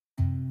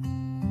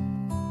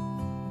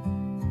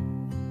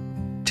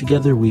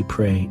Together we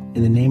pray,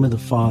 in the name of the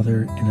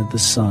Father, and of the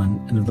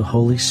Son, and of the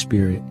Holy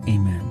Spirit.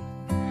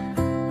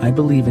 Amen. I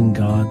believe in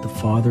God,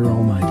 the Father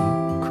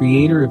Almighty,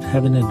 creator of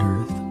heaven and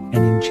earth, and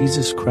in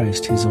Jesus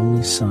Christ, his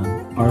only Son,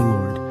 our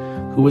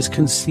Lord, who was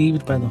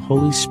conceived by the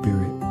Holy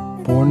Spirit,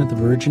 born of the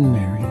Virgin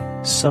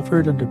Mary,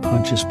 suffered under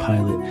Pontius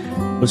Pilate,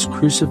 was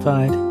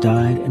crucified,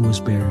 died, and was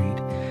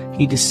buried.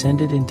 He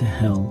descended into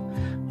hell.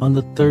 On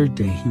the third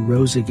day he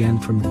rose again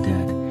from the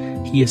dead.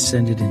 He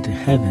ascended into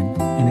heaven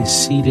and is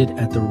seated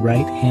at the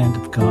right hand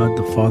of God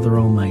the Father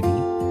Almighty.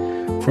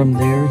 From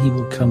there he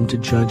will come to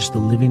judge the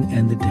living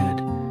and the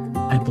dead.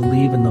 I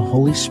believe in the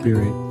Holy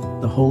Spirit,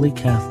 the Holy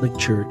Catholic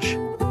Church,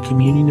 the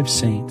communion of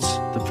saints,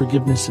 the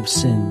forgiveness of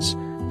sins,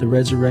 the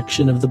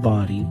resurrection of the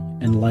body,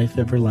 and life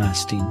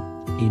everlasting.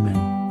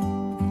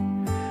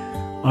 Amen.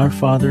 Our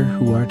Father,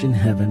 who art in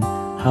heaven,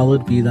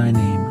 hallowed be thy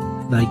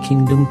name. Thy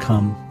kingdom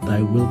come,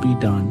 thy will be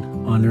done,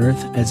 on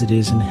earth as it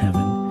is in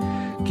heaven.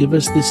 Give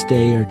us this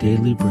day our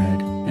daily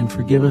bread, and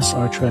forgive us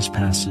our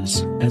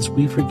trespasses, as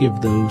we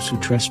forgive those who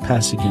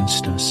trespass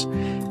against us.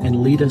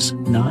 And lead us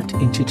not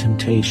into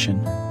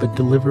temptation, but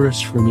deliver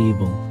us from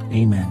evil.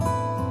 Amen.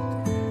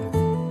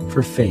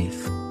 For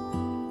faith.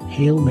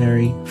 Hail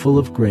Mary, full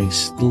of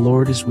grace, the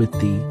Lord is with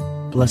thee.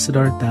 Blessed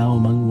art thou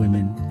among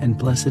women, and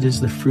blessed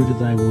is the fruit of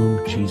thy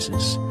womb,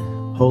 Jesus.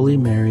 Holy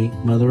Mary,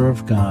 Mother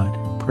of God,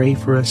 pray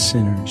for us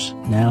sinners,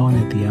 now and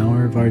at the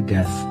hour of our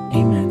death.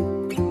 Amen.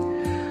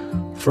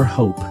 For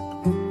hope.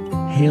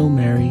 Hail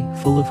Mary,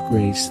 full of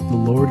grace, the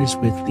Lord is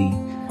with thee.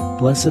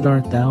 Blessed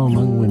art thou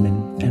among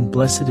women, and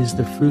blessed is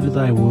the fruit of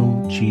thy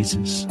womb,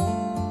 Jesus.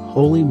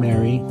 Holy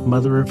Mary,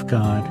 Mother of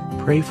God,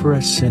 pray for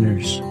us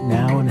sinners,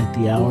 now and at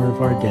the hour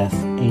of our death.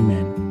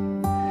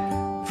 Amen.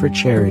 For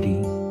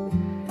charity.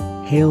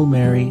 Hail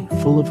Mary,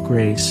 full of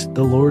grace,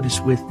 the Lord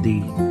is with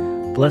thee.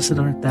 Blessed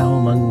art thou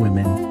among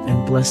women,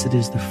 and blessed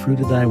is the fruit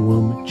of thy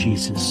womb,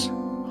 Jesus.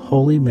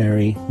 Holy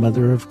Mary,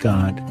 Mother of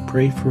God,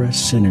 pray for us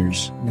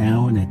sinners,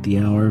 now and at the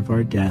hour of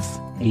our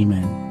death.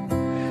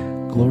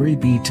 Amen. Glory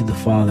be to the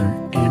Father,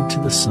 and to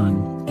the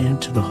Son,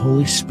 and to the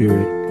Holy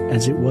Spirit,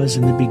 as it was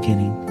in the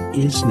beginning,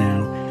 is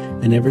now,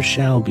 and ever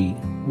shall be,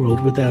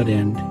 world without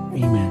end.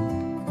 Amen.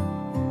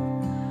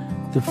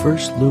 The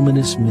first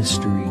luminous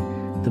mystery,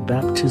 the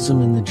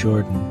baptism in the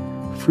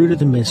Jordan. Fruit of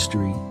the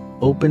mystery,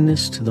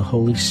 openness to the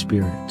Holy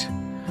Spirit.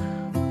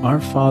 Our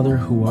Father,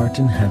 who art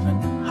in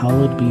heaven,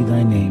 hallowed be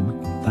thy name.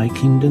 Thy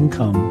kingdom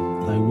come,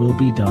 thy will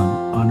be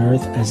done, on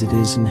earth as it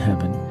is in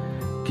heaven.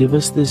 Give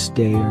us this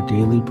day our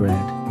daily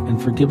bread,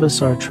 and forgive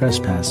us our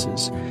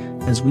trespasses,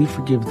 as we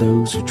forgive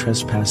those who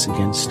trespass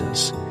against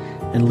us.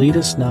 And lead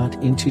us not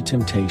into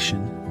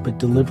temptation, but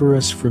deliver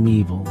us from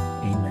evil.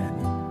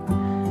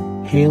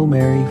 Amen. Hail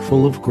Mary,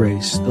 full of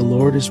grace, the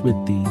Lord is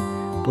with thee.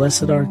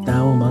 Blessed art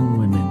thou among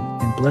women,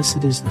 and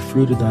blessed is the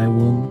fruit of thy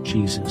womb,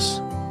 Jesus.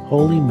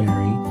 Holy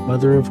Mary,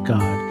 Mother of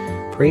God,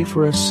 pray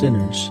for us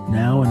sinners,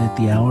 now and at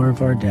the hour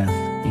of our death.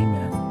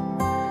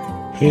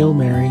 Amen. Hail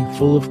Mary,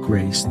 full of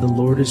grace, the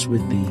Lord is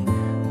with thee.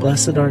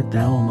 Blessed art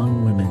thou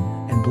among women,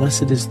 and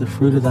blessed is the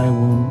fruit of thy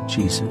womb,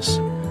 Jesus.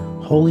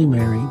 Holy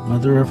Mary,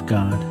 Mother of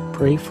God,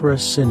 pray for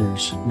us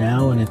sinners,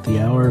 now and at the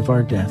hour of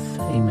our death.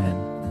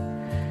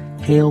 Amen.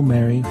 Hail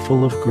Mary,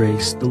 full of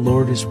grace, the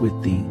Lord is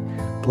with thee.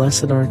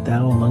 Blessed art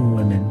thou among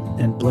women,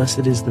 and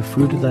blessed is the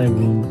fruit of thy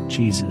womb,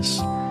 Jesus.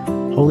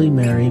 Holy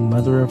Mary,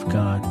 Mother of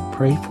God,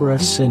 pray for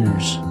us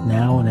sinners,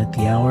 now and at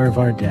the hour of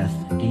our death.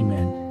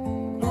 Amen.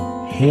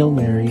 Hail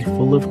Mary,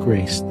 full of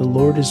grace, the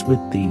Lord is with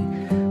thee.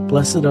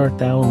 Blessed art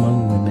thou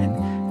among women,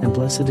 and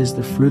blessed is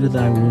the fruit of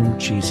thy womb,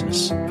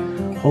 Jesus.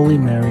 Holy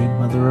Mary,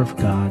 Mother of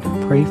God,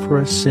 pray for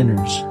us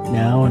sinners,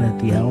 now and at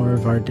the hour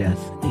of our death.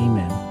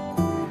 Amen.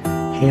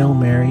 Hail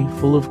Mary,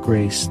 full of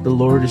grace, the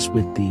Lord is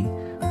with thee.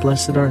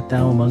 Blessed art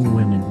thou among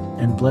women,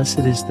 and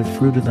blessed is the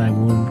fruit of thy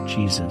womb,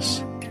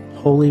 Jesus.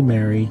 Holy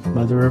Mary,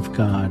 Mother of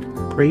God,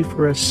 pray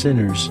for us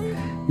sinners,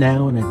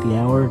 now and at the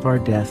hour of our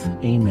death.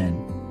 Amen.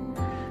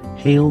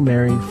 Hail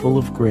Mary, full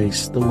of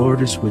grace, the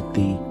Lord is with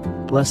thee.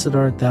 Blessed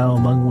art thou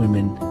among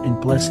women,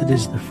 and blessed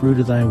is the fruit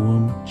of thy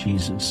womb,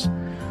 Jesus.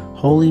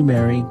 Holy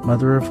Mary,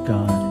 Mother of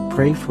God,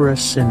 pray for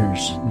us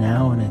sinners,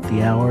 now and at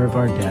the hour of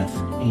our death.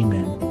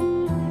 Amen.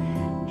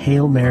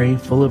 Hail Mary,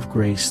 full of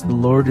grace, the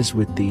Lord is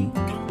with thee.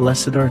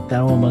 Blessed art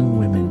thou among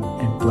women,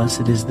 and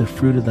blessed is the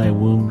fruit of thy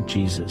womb,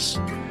 Jesus.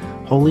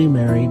 Holy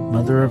Mary,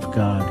 Mother of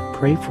God,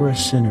 pray for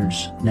us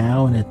sinners,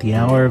 now and at the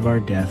hour of our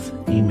death.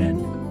 Amen.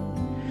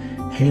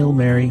 Hail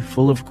Mary,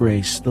 full of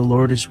grace, the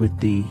Lord is with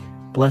thee.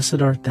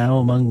 Blessed art thou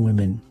among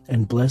women,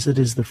 and blessed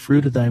is the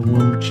fruit of thy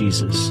womb,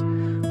 Jesus.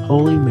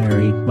 Holy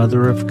Mary,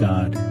 Mother of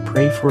God,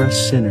 pray for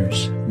us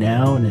sinners,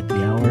 now and at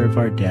the hour of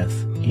our death.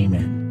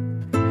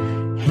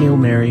 Amen. Hail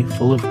Mary,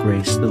 full of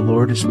grace, the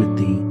Lord is with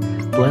thee.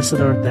 Blessed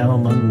art thou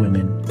among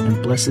women,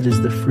 and blessed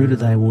is the fruit of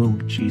thy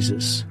womb,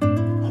 Jesus.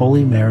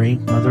 Holy Mary,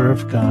 Mother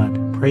of God,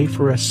 pray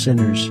for us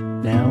sinners,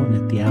 now and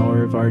at the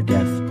hour of our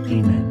death.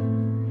 Amen.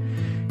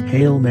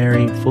 Hail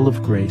Mary, full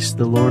of grace,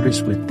 the Lord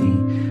is with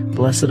thee.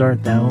 Blessed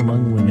art thou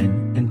among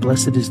women, and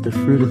blessed is the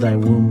fruit of thy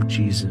womb,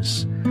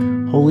 Jesus.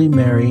 Holy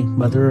Mary,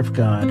 Mother of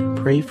God,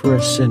 pray for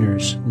us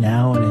sinners,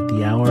 now and at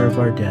the hour of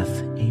our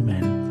death.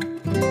 Amen.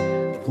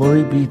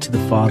 Glory be to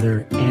the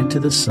Father, and to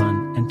the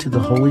Son, and to the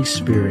Holy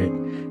Spirit,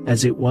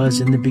 as it was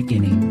in the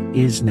beginning,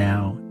 is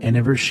now, and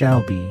ever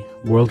shall be,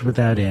 world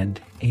without end.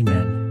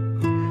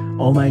 Amen.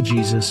 O my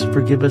Jesus,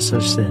 forgive us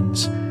our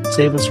sins,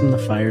 save us from the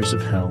fires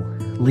of hell,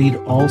 lead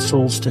all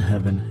souls to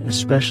heaven,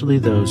 especially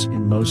those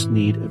in most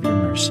need of your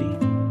mercy.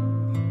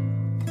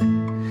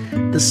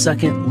 The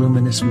second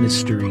luminous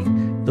mystery,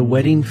 the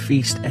wedding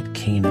feast at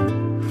Cana,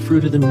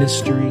 fruit of the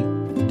mystery,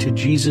 to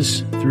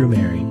Jesus through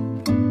Mary.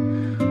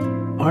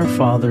 Our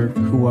Father,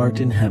 who art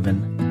in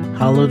heaven,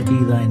 hallowed be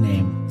thy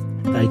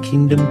name. Thy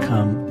kingdom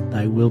come,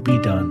 thy will be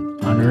done,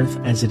 on earth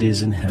as it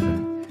is in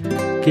heaven.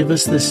 Give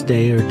us this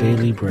day our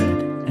daily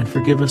bread, and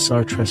forgive us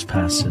our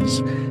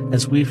trespasses,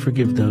 as we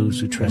forgive those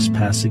who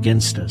trespass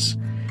against us.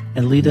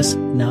 And lead us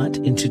not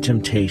into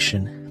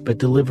temptation, but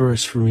deliver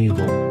us from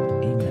evil.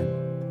 Amen.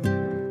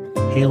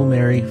 Hail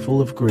Mary,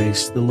 full of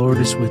grace, the Lord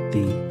is with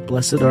thee.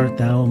 Blessed art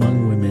thou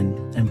among women,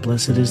 and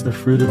blessed is the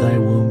fruit of thy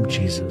womb,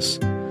 Jesus.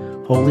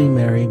 Holy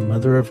Mary,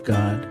 Mother of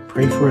God,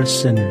 pray for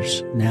us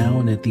sinners, now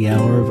and at the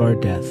hour of our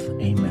death.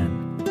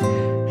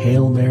 Amen.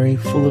 Hail Mary,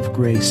 full of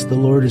grace, the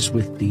Lord is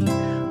with thee.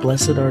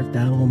 Blessed art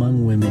thou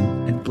among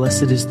women, and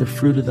blessed is the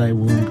fruit of thy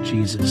womb,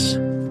 Jesus.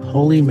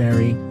 Holy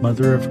Mary,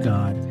 Mother of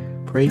God,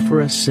 pray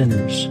for us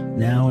sinners,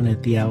 now and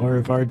at the hour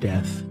of our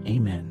death.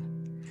 Amen.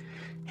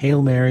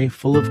 Hail Mary,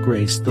 full of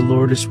grace, the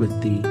Lord is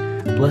with thee.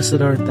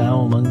 Blessed art thou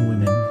among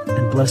women,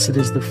 and blessed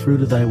is the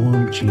fruit of thy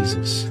womb,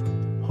 Jesus.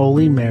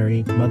 Holy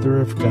Mary, Mother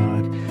of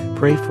God,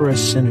 pray for us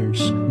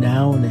sinners,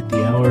 now and at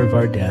the hour of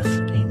our death.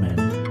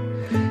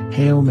 Amen.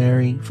 Hail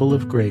Mary, full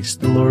of grace,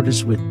 the Lord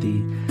is with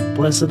thee.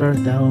 Blessed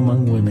art thou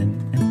among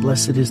women, and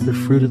blessed is the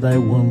fruit of thy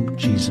womb,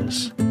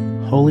 Jesus.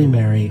 Holy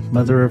Mary,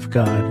 Mother of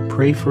God,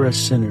 pray for us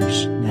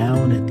sinners, now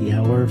and at the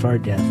hour of our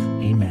death.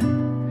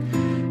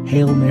 Amen.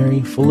 Hail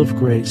Mary, full of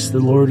grace, the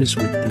Lord is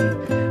with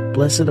thee.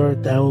 Blessed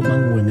art thou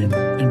among women,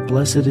 and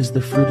blessed is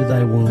the fruit of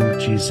thy womb,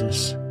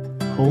 Jesus.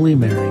 Holy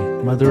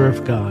Mary, Mother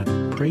of God,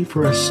 pray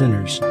for us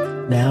sinners,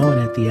 now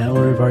and at the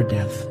hour of our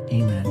death.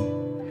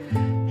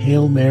 Amen.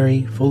 Hail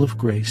Mary, full of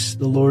grace,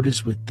 the Lord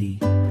is with thee.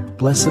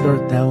 Blessed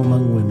art thou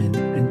among women,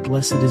 and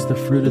blessed is the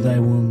fruit of thy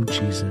womb,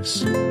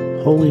 Jesus.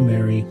 Holy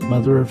Mary,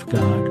 Mother of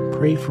God,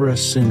 pray for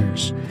us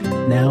sinners,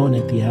 now and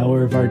at the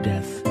hour of our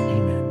death.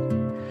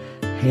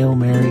 Amen. Hail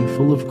Mary,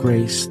 full of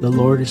grace, the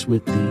Lord is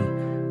with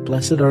thee.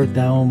 Blessed art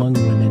thou among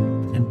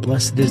women, and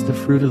blessed is the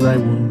fruit of thy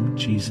womb,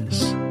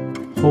 Jesus.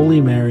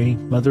 Holy Mary,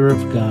 Mother of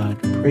God,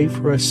 pray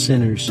for us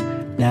sinners,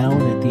 now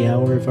and at the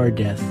hour of our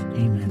death.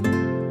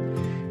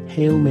 Amen.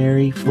 Hail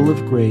Mary, full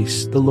of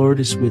grace, the Lord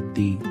is with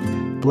thee.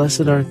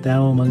 Blessed art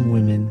thou among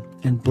women,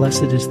 and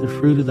blessed is the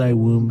fruit of thy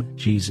womb,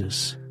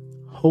 Jesus.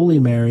 Holy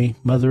Mary,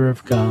 Mother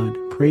of God,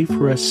 pray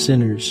for us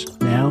sinners,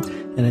 now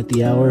and at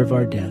the hour of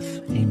our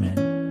death.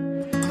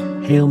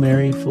 Amen. Hail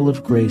Mary, full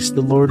of grace,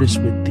 the Lord is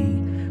with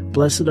thee.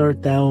 Blessed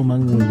art thou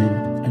among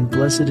women, and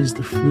blessed is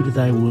the fruit of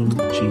thy womb,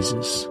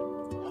 Jesus.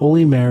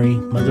 Holy Mary,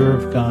 Mother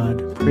of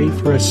God, pray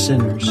for us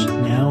sinners,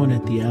 now and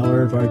at the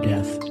hour of our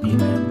death.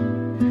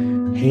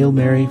 Amen. Hail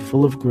Mary,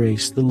 full of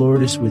grace, the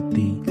Lord is with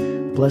thee.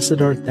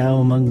 Blessed art thou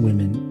among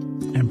women,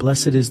 and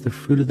blessed is the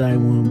fruit of thy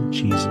womb,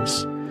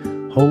 Jesus.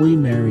 Holy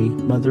Mary,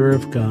 Mother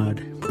of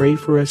God, pray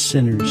for us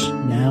sinners,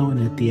 now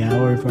and at the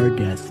hour of our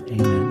death.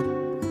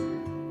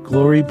 Amen.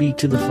 Glory be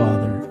to the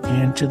Father,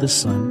 and to the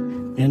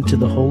Son, and to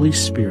the Holy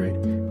Spirit,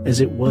 as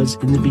it was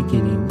in the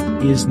beginning,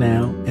 is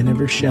now, and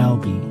ever shall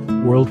be,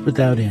 world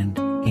without end.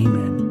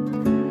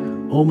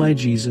 Amen. O my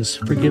Jesus,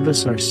 forgive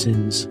us our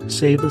sins,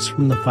 save us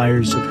from the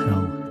fires of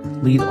hell,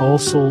 lead all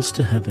souls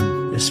to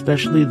heaven,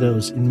 especially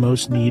those in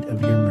most need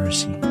of your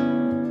mercy.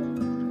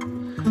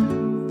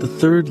 The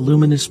third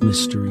luminous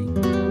mystery,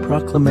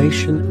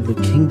 proclamation of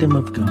the kingdom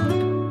of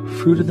God,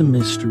 fruit of the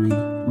mystery,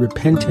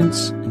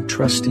 repentance and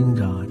trusting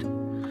God.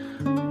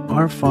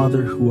 Our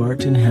Father, who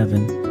art in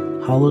heaven,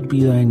 hallowed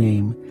be thy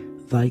name.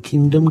 Thy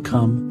kingdom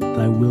come,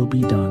 thy will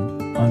be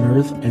done, on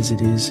earth as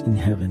it is in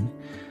heaven.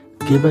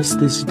 Give us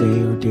this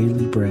day our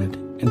daily bread,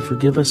 and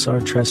forgive us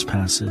our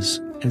trespasses,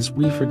 as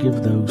we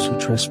forgive those who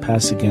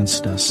trespass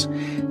against us.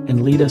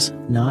 And lead us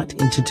not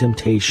into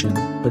temptation,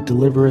 but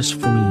deliver us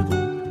from evil.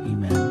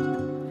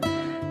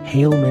 Amen.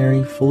 Hail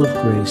Mary, full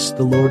of grace,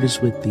 the Lord is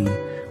with thee.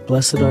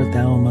 Blessed art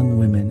thou among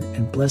women,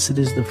 and blessed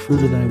is the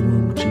fruit of thy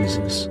womb,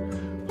 Jesus.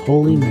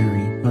 Holy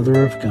Mary,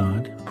 Mother of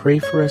God, pray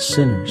for us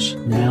sinners,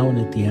 now and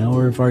at the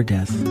hour of our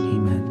death.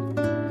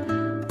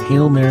 Amen.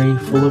 Hail Mary,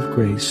 full of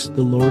grace,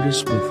 the Lord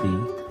is with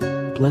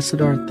thee. Blessed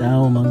art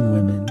thou among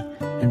women,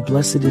 and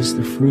blessed is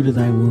the fruit of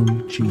thy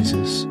womb,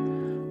 Jesus.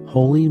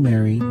 Holy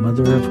Mary,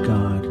 Mother of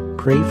God,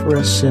 pray for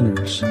us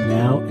sinners,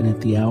 now and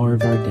at the hour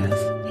of our death.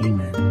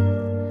 Amen.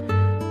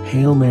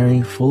 Hail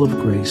Mary, full of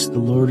grace, the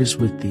Lord is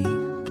with thee.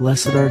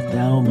 Blessed art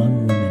thou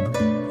among women,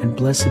 and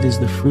blessed is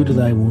the fruit of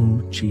thy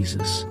womb,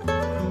 Jesus.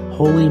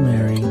 Holy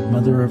Mary,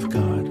 Mother of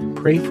God,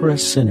 pray for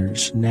us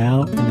sinners,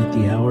 now and at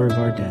the hour of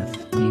our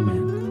death.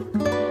 Amen.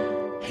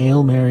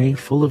 Hail Mary,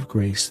 full of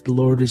grace, the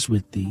Lord is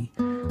with thee.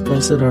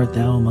 Blessed art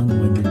thou among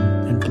women,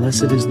 and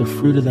blessed is the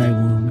fruit of thy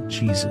womb,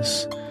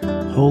 Jesus.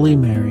 Holy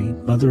Mary,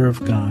 Mother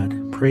of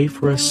God, pray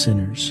for us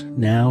sinners,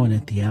 now and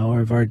at the hour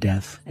of our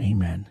death.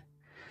 Amen.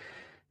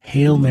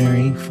 Hail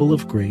Mary, full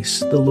of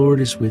grace, the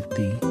Lord is with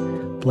thee.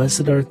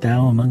 Blessed art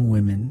thou among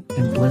women,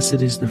 and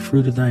blessed is the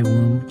fruit of thy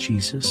womb,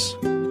 Jesus.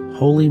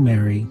 Holy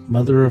Mary,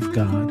 Mother of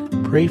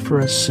God, pray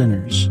for us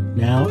sinners,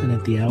 now and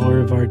at the hour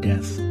of our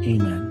death.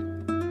 Amen.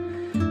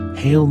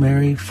 Hail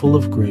Mary, full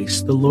of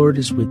grace, the Lord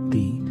is with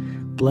thee.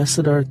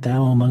 Blessed art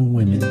thou among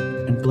women,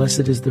 and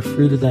blessed is the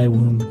fruit of thy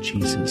womb,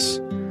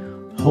 Jesus.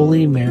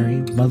 Holy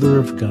Mary, Mother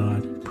of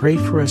God, pray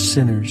for us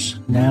sinners,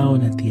 now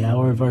and at the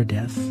hour of our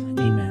death.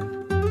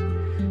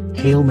 Amen.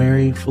 Hail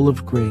Mary, full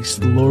of grace,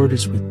 the Lord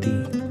is with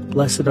thee.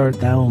 Blessed art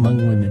thou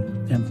among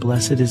women, and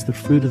blessed is the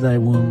fruit of thy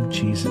womb,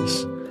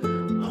 Jesus.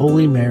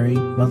 Holy Mary,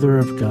 Mother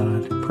of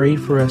God, pray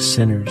for us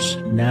sinners,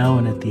 now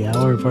and at the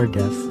hour of our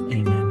death.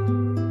 Amen.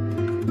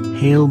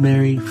 Hail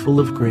Mary, full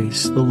of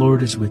grace, the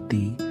Lord is with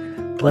thee.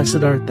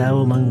 Blessed art thou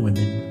among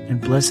women, and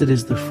blessed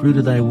is the fruit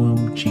of thy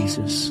womb,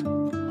 Jesus.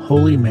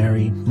 Holy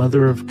Mary,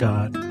 Mother of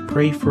God,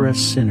 pray for us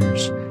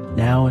sinners,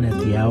 now and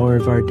at the hour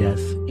of our death.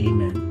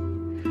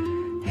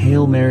 Amen.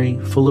 Hail Mary,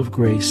 full of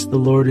grace, the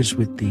Lord is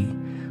with thee.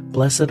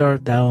 Blessed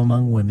art thou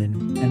among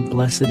women, and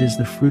blessed is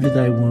the fruit of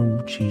thy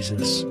womb,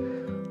 Jesus.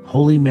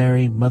 Holy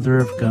Mary, Mother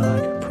of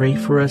God, pray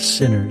for us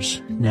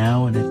sinners,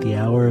 now and at the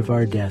hour of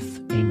our death.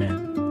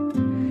 Amen.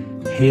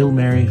 Hail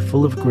Mary,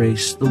 full of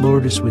grace, the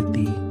Lord is with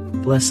thee.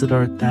 Blessed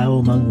art thou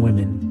among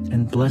women,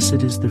 and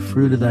blessed is the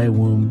fruit of thy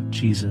womb,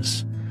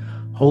 Jesus.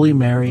 Holy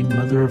Mary,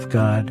 Mother of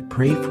God,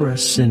 pray for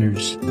us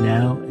sinners,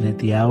 now and at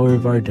the hour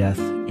of our death.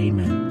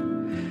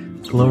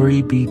 Amen.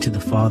 Glory be to the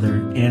Father,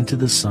 and to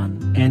the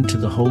Son, and to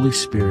the Holy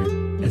Spirit,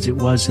 as it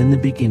was in the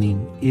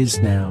beginning, is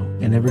now,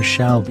 and ever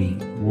shall be,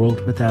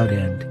 world without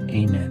end.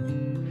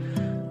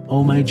 Amen.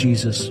 O my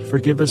Jesus,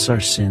 forgive us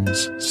our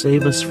sins,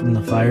 save us from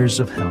the fires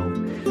of hell,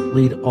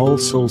 lead all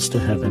souls to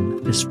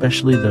heaven,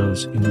 especially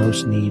those in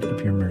most need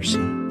of your mercy.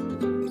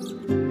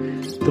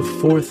 The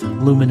fourth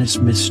luminous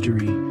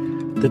mystery,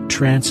 the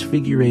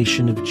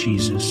transfiguration of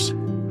Jesus.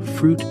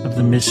 Fruit of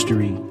the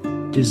mystery,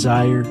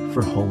 desire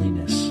for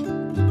holiness.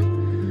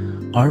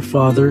 Our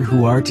Father,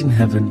 who art in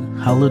heaven,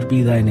 hallowed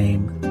be thy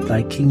name.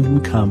 Thy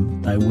kingdom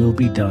come, thy will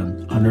be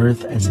done, on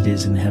earth as it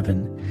is in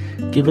heaven.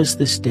 Give us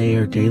this day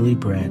our daily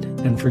bread,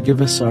 and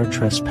forgive us our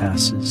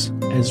trespasses,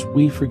 as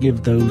we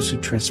forgive those who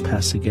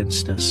trespass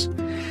against us.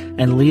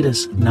 And lead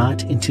us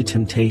not into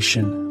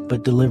temptation,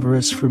 but deliver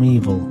us from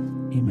evil.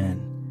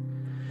 Amen.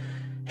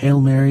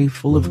 Hail Mary,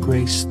 full of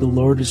grace, the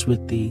Lord is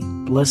with thee.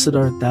 Blessed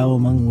art thou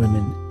among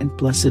women, and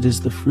blessed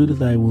is the fruit of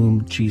thy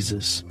womb,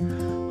 Jesus.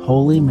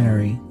 Holy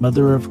Mary,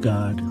 Mother of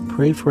God,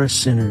 pray for us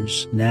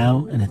sinners,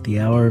 now and at the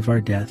hour of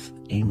our death.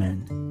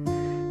 Amen.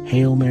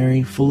 Hail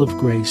Mary, full of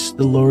grace,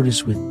 the Lord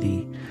is with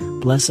thee.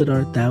 Blessed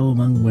art thou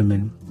among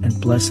women,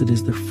 and blessed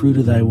is the fruit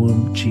of thy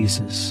womb,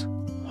 Jesus.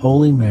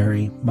 Holy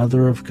Mary,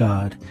 Mother of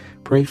God,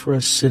 pray for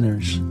us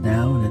sinners,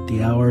 now and at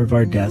the hour of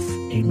our death.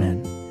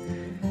 Amen.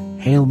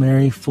 Hail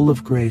Mary, full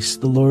of grace,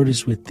 the Lord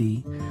is with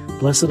thee.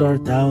 Blessed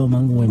art thou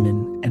among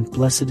women, and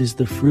blessed is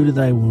the fruit of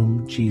thy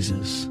womb,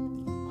 Jesus.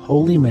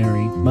 Holy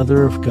Mary,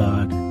 Mother of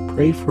God,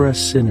 pray for us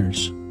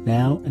sinners,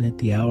 now and at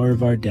the hour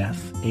of our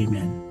death.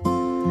 Amen.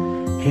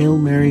 Hail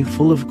Mary,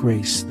 full of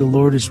grace, the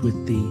Lord is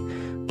with thee.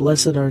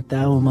 Blessed art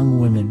thou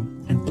among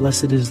women, and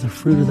blessed is the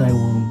fruit of thy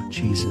womb,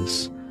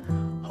 Jesus.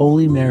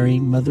 Holy Mary,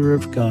 Mother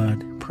of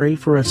God, pray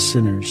for us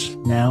sinners,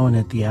 now and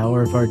at the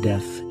hour of our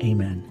death.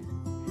 Amen.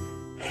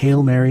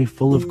 Hail Mary,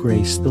 full of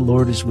grace, the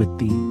Lord is with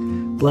thee.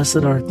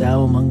 Blessed art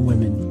thou among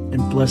women,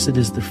 and blessed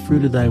is the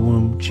fruit of thy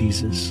womb,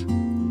 Jesus.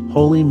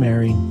 Holy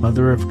Mary,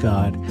 Mother of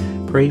God,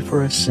 pray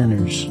for us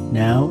sinners,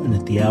 now and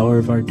at the hour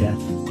of our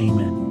death.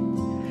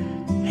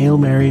 Amen. Hail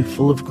Mary,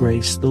 full of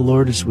grace, the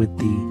Lord is with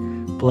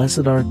thee.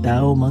 Blessed art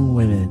thou among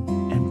women,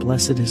 and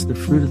blessed is the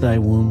fruit of thy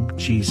womb,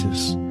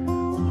 Jesus.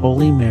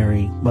 Holy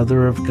Mary,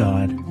 Mother of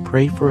God,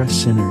 pray for us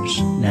sinners,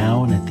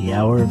 now and at the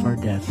hour of our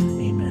death.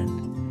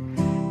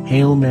 Amen.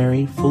 Hail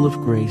Mary, full of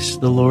grace,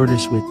 the Lord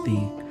is with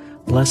thee.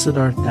 Blessed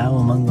art thou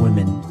among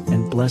women,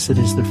 and blessed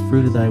is the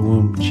fruit of thy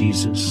womb,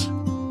 Jesus.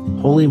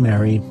 Holy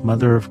Mary,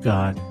 Mother of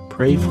God,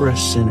 pray for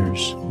us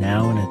sinners,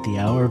 now and at the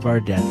hour of our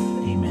death.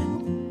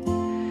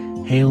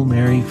 Amen. Hail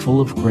Mary,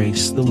 full of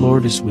grace, the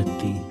Lord is with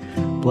thee.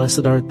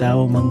 Blessed art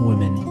thou among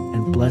women,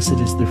 and blessed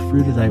is the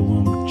fruit of thy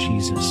womb,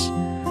 Jesus.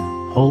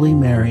 Holy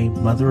Mary,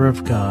 Mother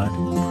of God,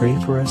 pray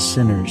for us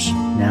sinners,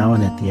 now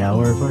and at the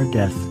hour of our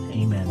death.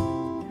 Amen.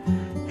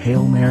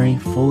 Hail Mary,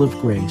 full of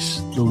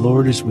grace, the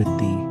Lord is with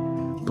thee.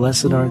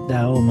 Blessed art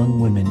thou among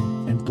women,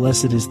 and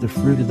blessed is the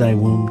fruit of thy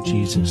womb,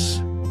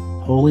 Jesus.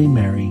 Holy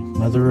Mary,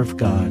 Mother of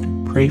God,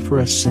 pray for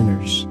us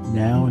sinners,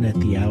 now and at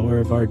the hour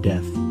of our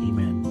death.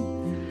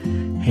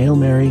 Amen. Hail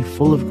Mary,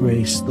 full of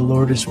grace, the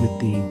Lord is with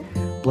thee.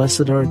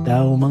 Blessed art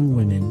thou among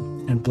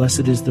women, and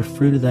blessed is the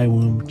fruit of thy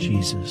womb,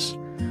 Jesus.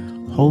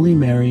 Holy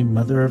Mary,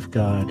 Mother of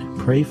God,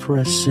 pray for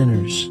us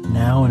sinners,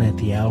 now and at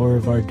the hour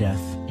of our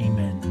death.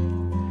 Amen.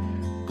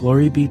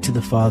 Glory be to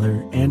the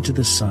Father, and to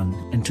the Son,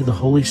 and to the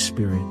Holy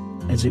Spirit,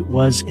 as it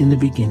was in the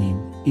beginning,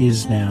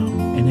 is now,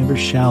 and ever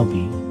shall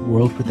be,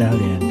 world without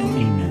end.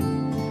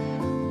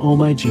 Amen. O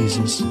my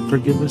Jesus,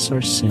 forgive us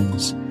our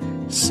sins,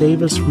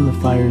 save us from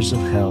the fires of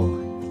hell,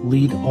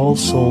 lead all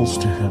souls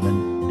to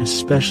heaven,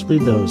 especially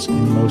those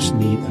in most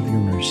need of your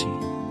mercy.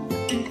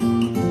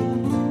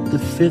 The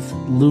fifth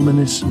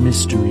luminous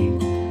mystery,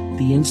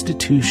 the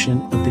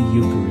institution of the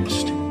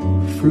Eucharist,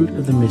 fruit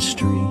of the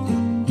mystery,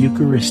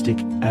 Eucharistic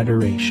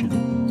adoration.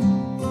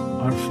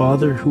 Our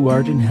Father, who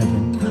art in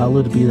heaven,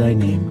 hallowed be thy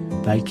name.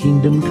 Thy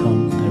kingdom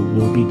come, thy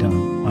will be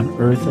done, on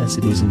earth as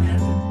it is in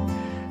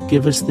heaven.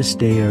 Give us this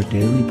day our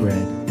daily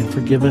bread, and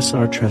forgive us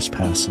our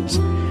trespasses,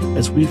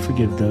 as we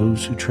forgive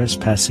those who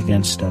trespass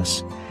against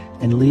us.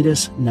 And lead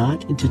us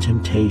not into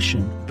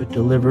temptation, but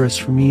deliver us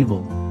from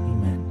evil.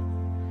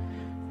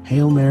 Amen.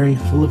 Hail Mary,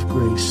 full of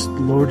grace, the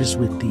Lord is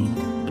with thee.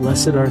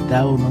 Blessed art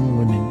thou among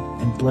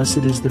women, and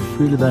blessed is the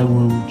fruit of thy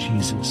womb,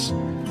 Jesus.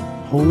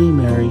 Holy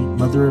Mary,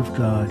 Mother of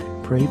God,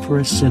 pray for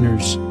us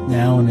sinners,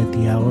 now and at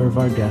the hour of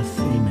our death.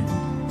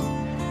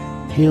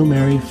 Amen. Hail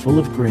Mary, full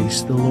of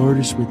grace, the Lord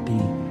is with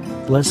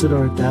thee. Blessed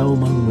art thou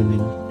among women,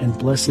 and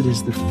blessed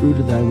is the fruit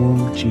of thy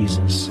womb,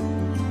 Jesus.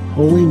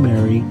 Holy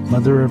Mary,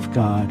 Mother of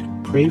God,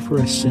 pray for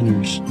us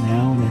sinners,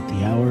 now and at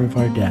the hour of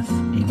our death.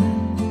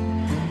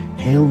 Amen.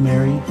 Hail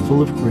Mary,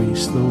 full of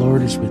grace, the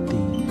Lord is with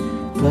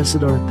thee.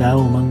 Blessed art thou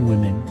among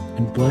women,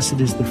 and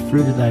blessed is the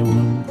fruit of thy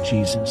womb,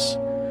 Jesus.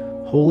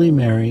 Holy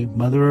Mary,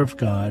 Mother of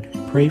God,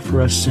 pray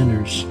for us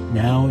sinners,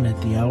 now and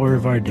at the hour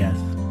of our death.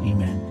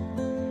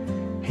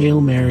 Amen. Hail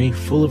Mary,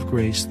 full of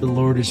grace, the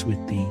Lord is with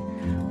thee.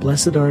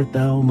 Blessed art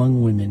thou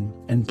among women,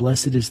 and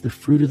blessed is the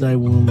fruit of thy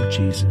womb,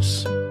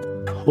 Jesus.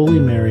 Holy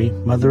Mary,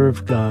 Mother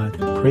of God,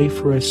 pray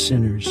for us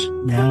sinners,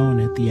 now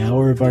and at the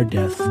hour of our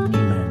death.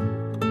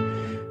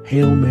 Amen.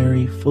 Hail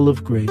Mary, full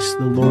of grace,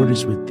 the Lord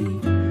is with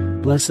thee.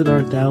 Blessed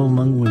art thou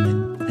among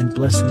women, and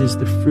blessed is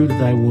the fruit of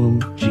thy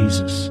womb,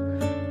 Jesus.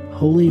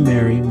 Holy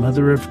Mary,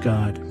 Mother of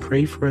God,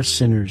 pray for us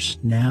sinners,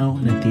 now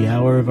and at the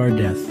hour of our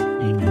death.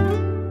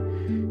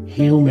 Amen.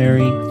 Hail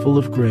Mary, full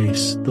of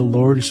grace, the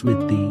Lord is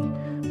with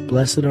thee.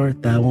 Blessed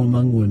art thou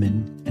among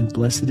women, and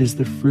blessed is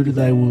the fruit of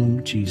thy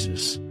womb,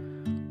 Jesus.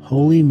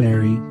 Holy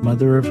Mary,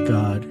 Mother of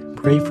God,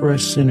 pray for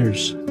us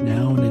sinners,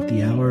 now and at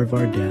the hour of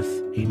our death.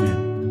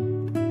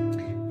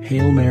 Amen.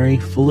 Hail Mary,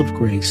 full of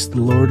grace,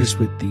 the Lord is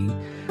with thee.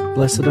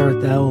 Blessed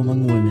art thou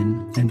among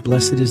women, and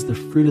blessed is the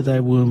fruit of thy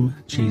womb,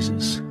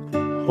 Jesus.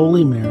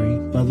 Holy Mary,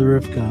 Mother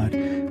of God,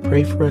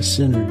 pray for us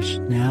sinners,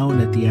 now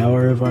and at the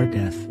hour of our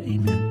death.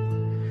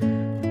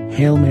 Amen.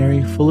 Hail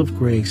Mary, full of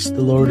grace,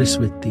 the Lord is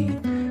with thee.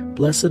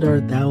 Blessed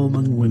art thou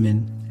among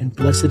women, and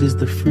blessed is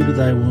the fruit of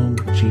thy womb,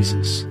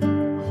 Jesus.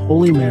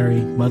 Holy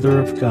Mary, Mother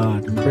of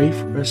God, pray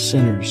for us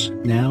sinners,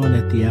 now and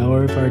at the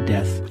hour of our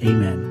death.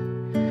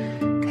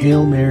 Amen.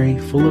 Hail Mary,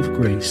 full of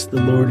grace,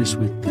 the Lord is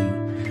with thee.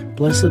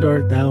 Blessed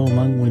art thou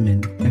among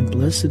women, and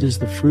blessed is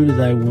the fruit of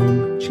thy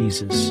womb,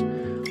 Jesus.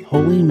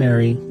 Holy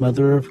Mary,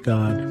 Mother of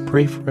God,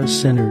 pray for us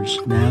sinners,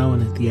 now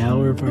and at the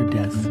hour of our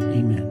death.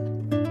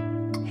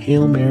 Amen.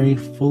 Hail Mary,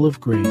 full of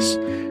grace,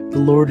 the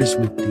Lord is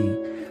with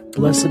thee.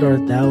 Blessed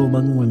art thou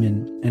among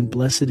women, and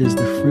blessed is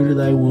the fruit of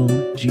thy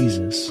womb,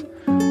 Jesus.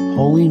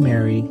 Holy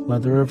Mary,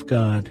 Mother of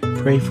God,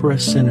 pray for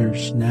us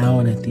sinners, now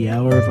and at the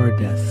hour of our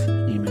death.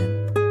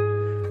 Amen.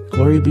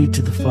 Glory be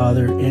to the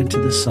Father, and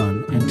to the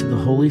Son, and to the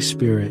Holy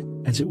Spirit,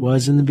 as it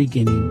was in the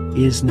beginning,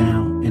 is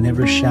now, and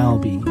ever shall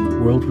be,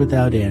 world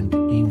without end.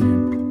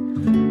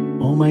 Amen.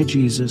 O my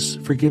Jesus,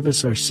 forgive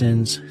us our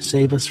sins,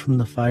 save us from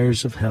the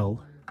fires of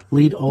hell,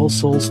 lead all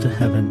souls to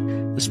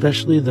heaven,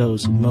 especially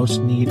those in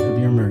most need of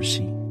your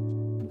mercy.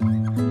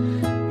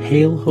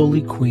 Hail,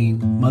 Holy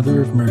Queen,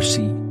 Mother of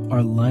Mercy,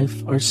 our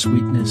life, our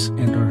sweetness,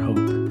 and our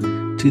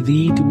hope. To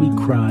thee do we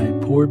cry,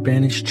 poor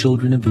banished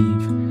children of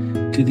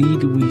Eve. To thee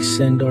do we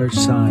send our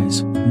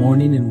sighs,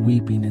 mourning and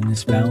weeping in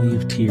this valley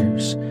of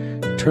tears.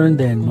 Turn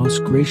then,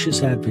 most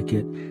gracious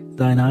Advocate,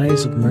 thine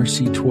eyes of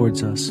mercy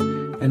towards us,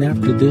 and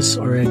after this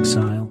our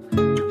exile,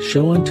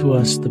 show unto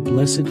us the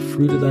blessed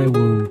fruit of thy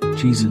womb,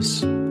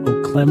 Jesus.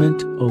 O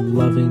clement, O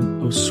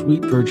loving, O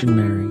sweet Virgin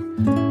Mary,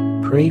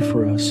 pray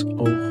for us,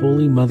 O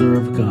Holy Mother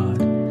of God,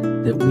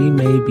 that we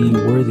may be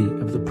worthy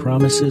of the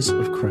promises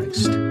of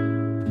Christ.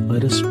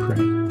 Let us pray.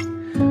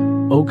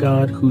 O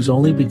God, whose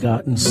only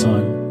begotten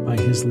Son, by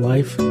his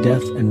life,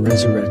 death, and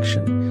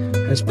resurrection,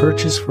 has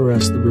purchased for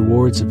us the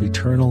rewards of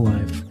eternal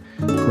life,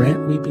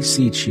 grant, we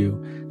beseech you,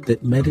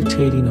 that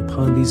meditating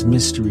upon these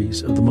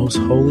mysteries of the most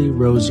holy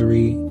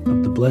Rosary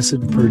of the Blessed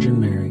Virgin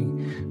Mary,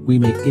 we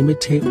may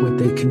imitate what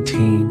they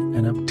contain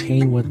and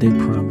obtain what they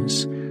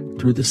promise.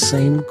 Through the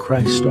same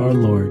Christ our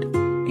Lord.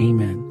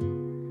 Amen.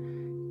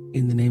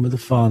 In the name of the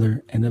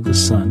Father, and of the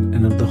Son,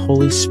 and of the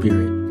Holy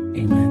Spirit.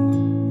 Amen.